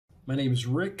My name is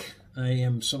Rick. I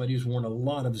am somebody who's worn a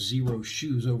lot of Xero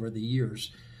shoes over the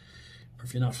years. Or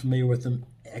if you're not familiar with them,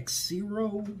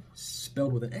 Xero,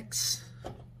 spelled with an X,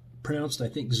 pronounced, I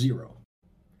think, zero.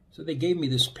 So they gave me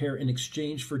this pair in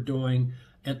exchange for doing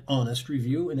an honest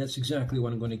review, and that's exactly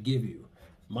what I'm going to give you.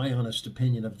 My honest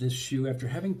opinion of this shoe after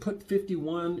having put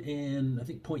 51 and I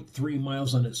think 0.3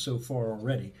 miles on it so far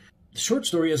already. The short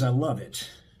story is I love it.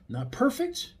 Not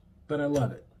perfect, but I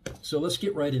love it. So let's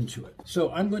get right into it.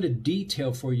 So I'm going to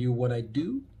detail for you what I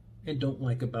do and don't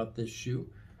like about this shoe.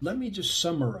 Let me just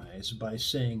summarize by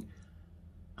saying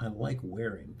I like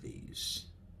wearing these.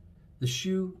 The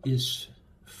shoe is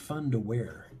fun to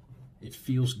wear. It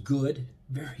feels good,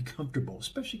 very comfortable,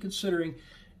 especially considering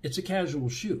it's a casual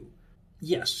shoe.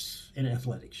 Yes, an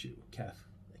athletic shoe.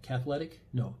 Cathletic?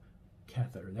 No.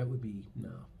 Catheter. That would be,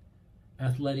 no.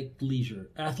 Athletic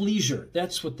leisure. Athleisure.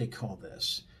 That's what they call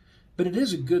this. But it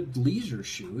is a good leisure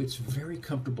shoe. It's very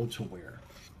comfortable to wear.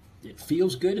 It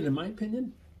feels good, and in my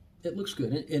opinion, it looks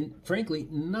good. And frankly,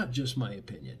 not just my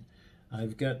opinion.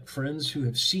 I've got friends who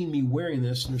have seen me wearing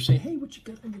this, and they're saying, hey, what you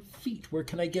got on your feet? Where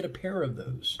can I get a pair of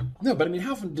those? No, but I mean,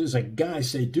 how often does a guy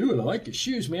say, dude, I like your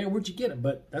shoes, man. Where'd you get them?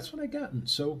 But that's what I gotten.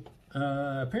 So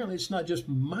apparently it's not just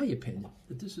my opinion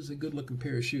that this is a good-looking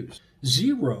pair of shoes.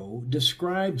 Xero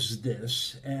describes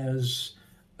this as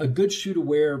a good shoe to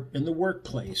wear in the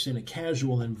workplace, in a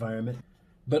casual environment,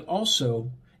 but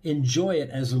also enjoy it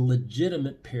as a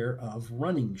legitimate pair of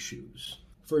running shoes.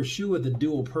 For a shoe with a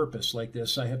dual purpose like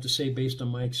this, I have to say, based on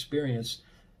my experience,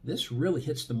 this really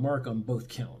hits the mark on both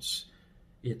counts.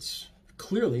 It's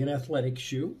clearly an athletic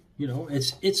shoe. You know,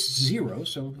 it's Xero,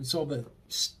 so it's all the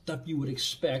stuff you would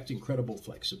expect. Incredible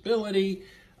flexibility,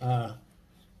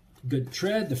 good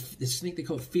tread. I think they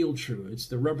call it Field True. It's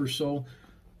the rubber sole.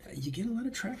 You get a lot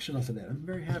of traction off of that. I'm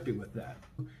very happy with that.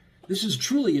 This is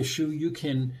truly a shoe you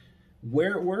can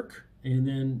wear at work, and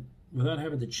then without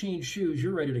having to change shoes,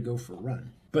 you're ready to go for a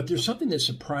run. But there's something that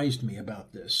surprised me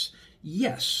about this.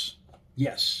 Yes,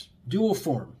 dual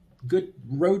form. Good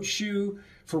road shoe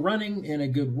for running and a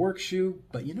good work shoe.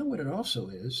 But you know what it also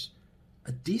is?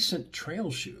 A decent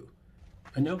trail shoe.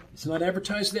 I know it's not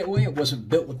advertised that way. It wasn't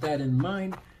built with that in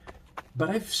mind. But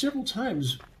I've several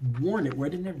times worn it where I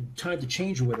didn't have time to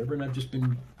change or whatever, and I've just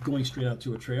been going straight out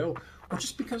to a trail, or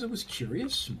just because I was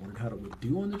curious and wondered how it would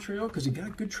do on the trail, because it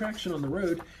got good traction on the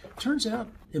road. Turns out,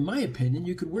 in my opinion,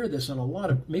 you could wear this on a lot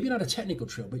of, maybe not a technical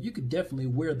trail, but you could definitely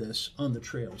wear this on the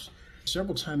trails.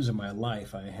 Several times in my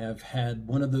life, I have had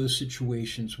one of those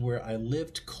situations where I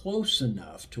lived close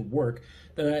enough to work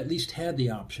that I at least had the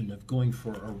option of going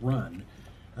for a run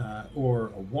or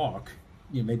a walk,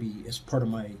 you know, maybe as part of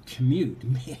my commute.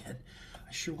 Man,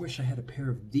 I sure wish I had a pair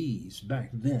of these back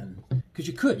then, because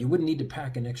you wouldn't need to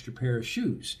pack an extra pair of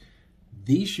shoes.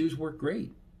 These shoes work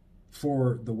great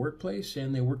for the workplace,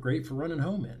 and they work great for running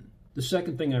home in. The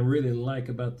second thing I really like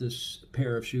about this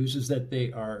pair of shoes is that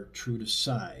they are true to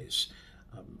size.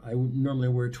 I would normally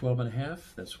wear 12.5.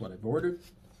 That's what I've ordered.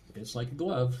 It's like a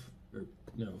glove, or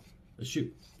a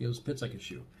shoe. It fits like a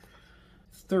shoe.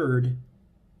 Third,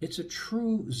 it's a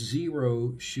true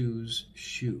Xero shoes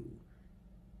shoe.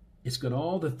 It's got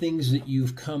all the things that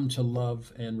you've come to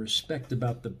love and respect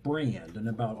about the brand and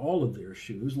about all of their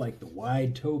shoes, like the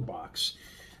wide toe box.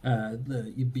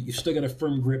 You've still got a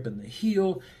firm grip in the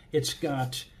heel. It's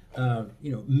got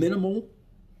minimal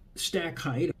stack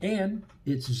height, and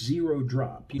it's Xero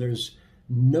drop. There's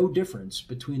no difference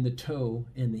between the toe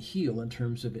and the heel in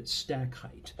terms of its stack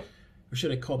height. Or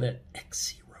should I call that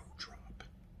Xero drop?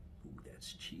 Ooh,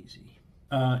 that's cheesy.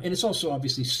 And it's also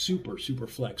obviously super, super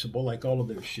flexible, like all of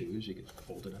their shoes. You can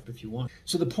fold it up if you want.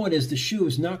 So the point is, the shoe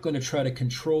is not going to try to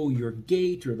control your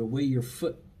gait or the way your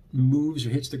foot moves or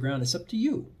hits the ground. It's up to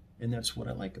you, and that's what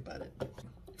I like about it.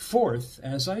 Fourth,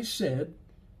 as I said,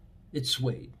 it's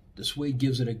suede. The suede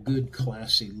gives it a good,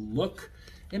 classy look.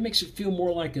 It makes it feel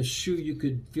more like a shoe you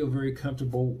could feel very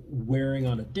comfortable wearing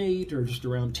on a date or just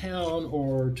around town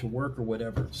or to work or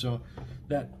whatever. So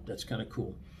that's kind of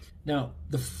cool. Now,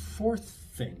 the fourth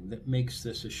thing that makes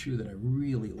this a shoe that I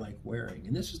really like wearing,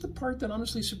 and this is the part that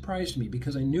honestly surprised me,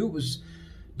 because I knew it was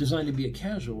designed to be a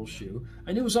casual shoe.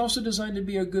 I knew it was also designed to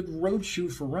be a good road shoe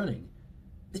for running.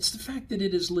 It's the fact that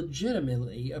it is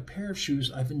legitimately a pair of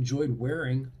shoes I've enjoyed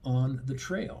wearing on the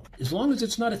trail. As long as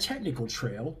it's not a technical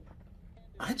trail,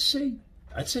 I'd say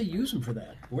use them for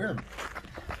that. Wear them.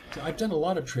 So I've done a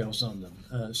lot of trails on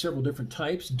them, several different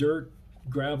types: dirt,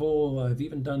 gravel. I've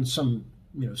even done some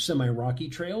semi-rocky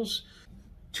trails.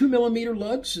 2mm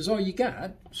lugs is all you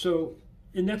got. So,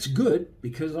 and that's good,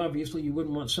 because obviously you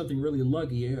wouldn't want something really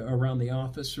luggy around the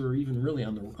office or even really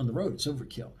on the road. It's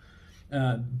overkill.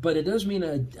 But it does mean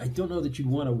I don't know that you'd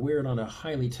want to wear it on a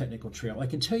highly technical trail. I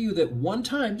can tell you that one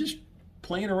time, just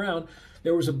playing around,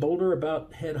 there was a boulder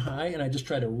about head high, and I just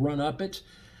tried to run up it.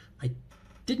 I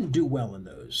didn't do well in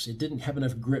those. It didn't have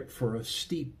enough grip for a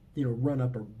steep, run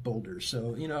up a boulder.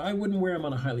 So, I wouldn't wear them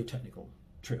on a highly technical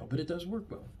trail, but it does work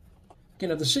well. Okay,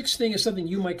 now the sixth thing is something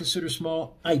you might consider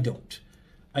small. I don't.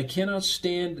 I cannot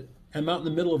stand, I'm out in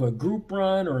the middle of a group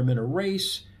run or I'm in a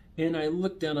race, and I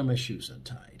look down on my shoes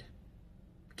untied,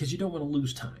 because you don't want to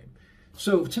lose time.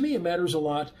 So to me, it matters a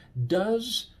lot.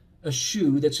 Does a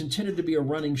shoe that's intended to be a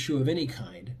running shoe of any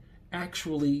kind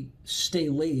actually stay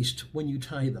laced when you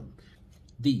tie them?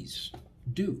 These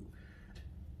do.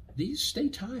 These stay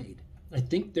tied. I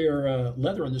think they're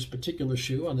leather on this particular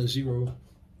shoe, on the Xero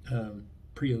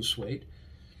Prio Suede.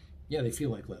 Yeah, they feel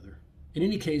like leather. In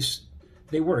any case,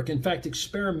 they work. In fact,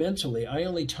 experimentally, I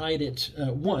only tied it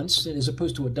once, as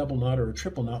opposed to a double knot or a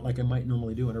triple knot like I might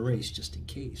normally do in a race, just in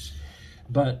case.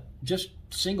 But just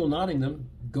single knotting them,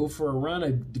 go for a run.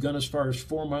 I've gone as far as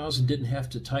 4 miles and didn't have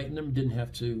to tighten them, didn't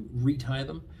have to retie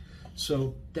them.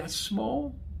 So that's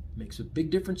small. Makes a big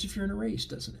difference if you're in a race,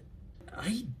 doesn't it?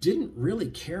 I didn't really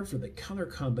care for the color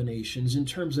combinations in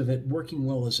terms of it working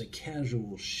well as a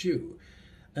casual shoe.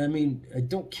 I mean, I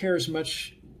don't care as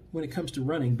much when it comes to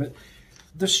running, but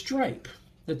the stripe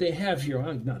that they have here,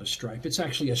 not a stripe, it's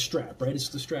actually a strap, right? It's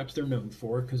the straps they're known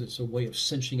for because it's a way of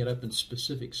cinching it up in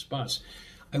specific spots.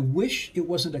 I wish it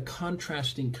wasn't a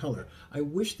contrasting color. I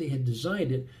wish they had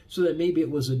designed it so that maybe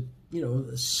it was a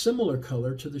similar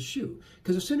color to the shoe.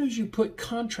 Because as soon as you put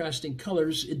contrasting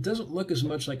colors, it doesn't look as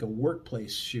much like a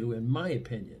workplace shoe, in my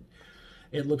opinion.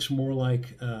 It looks more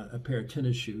like a pair of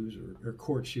tennis shoes or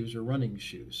court shoes or running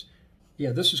shoes.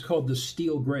 Yeah, this is called the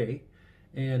steel gray,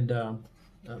 and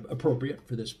appropriate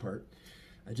for this part.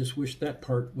 I just wish that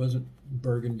part wasn't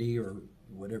burgundy or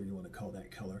whatever you want to call that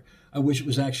color. I wish it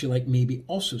was actually like maybe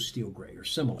also steel gray or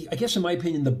similar. I guess in my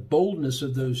opinion, the boldness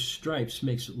of those stripes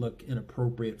makes it look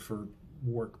inappropriate for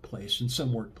workplace, in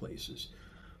some workplaces.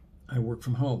 I work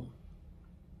from home.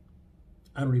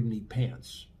 I don't even need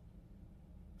pants.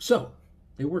 So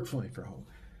they work fine for home.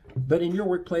 But in your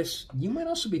workplace, you might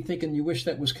also be thinking you wish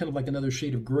that was kind of like another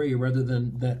shade of gray rather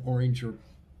than that orange or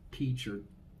peach, or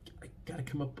I gotta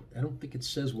come up, I don't think it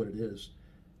says what it is.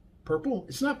 Purple?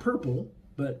 It's not purple,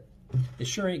 but it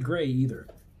sure ain't gray either.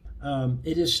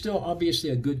 It is still obviously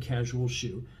a good casual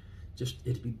shoe. Just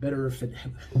it'd be better if it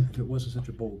wasn't such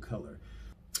a bold color.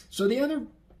 So the other,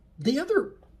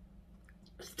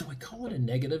 do I call it a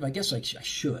negative? I guess I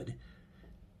should.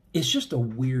 It's just a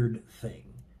weird thing.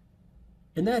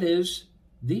 And that is,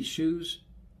 these shoes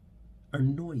are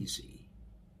noisy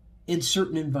in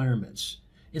certain environments,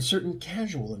 in certain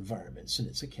casual environments, and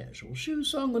it's a casual shoe,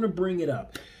 so I'm going to bring it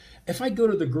up. If I go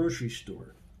to the grocery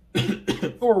store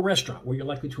or a restaurant where you're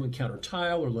likely to encounter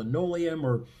tile or linoleum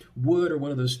or wood or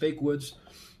one of those fake woods,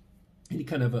 any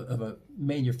kind of a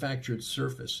manufactured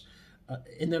surface,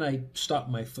 and then I stop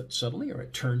my foot suddenly or I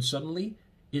turn suddenly,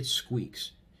 it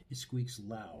squeaks. It squeaks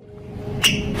loud.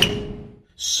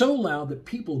 So loud that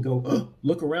people go, oh,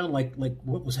 look around like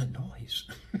what was that noise?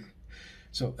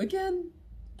 So again,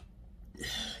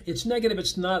 it's negative.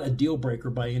 It's not a deal breaker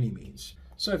by any means.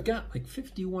 So I've got like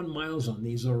 51 miles on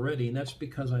these already, and that's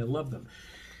because I love them.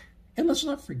 And let's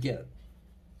not forget,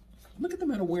 look at the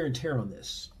amount of wear and tear on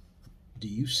this. Do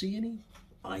you see any?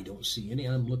 I don't see any.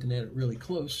 I'm looking at it really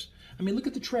close. I mean, look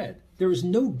at the tread. There is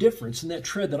no difference in that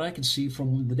tread that I can see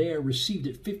from the day I received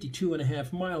it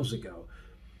 52.5 miles ago.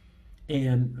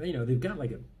 And, they've got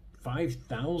like a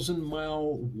 5,000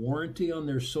 mile warranty on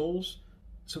their soles.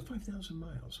 So 5,000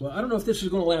 miles. Well, I don't know if this is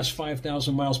going to last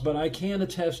 5,000 miles, but I can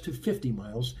attest to 50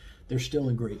 miles. They're still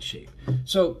in great shape.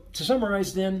 So to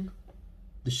summarize then,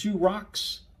 the shoe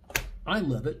rocks. I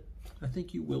love it. I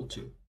think you will too.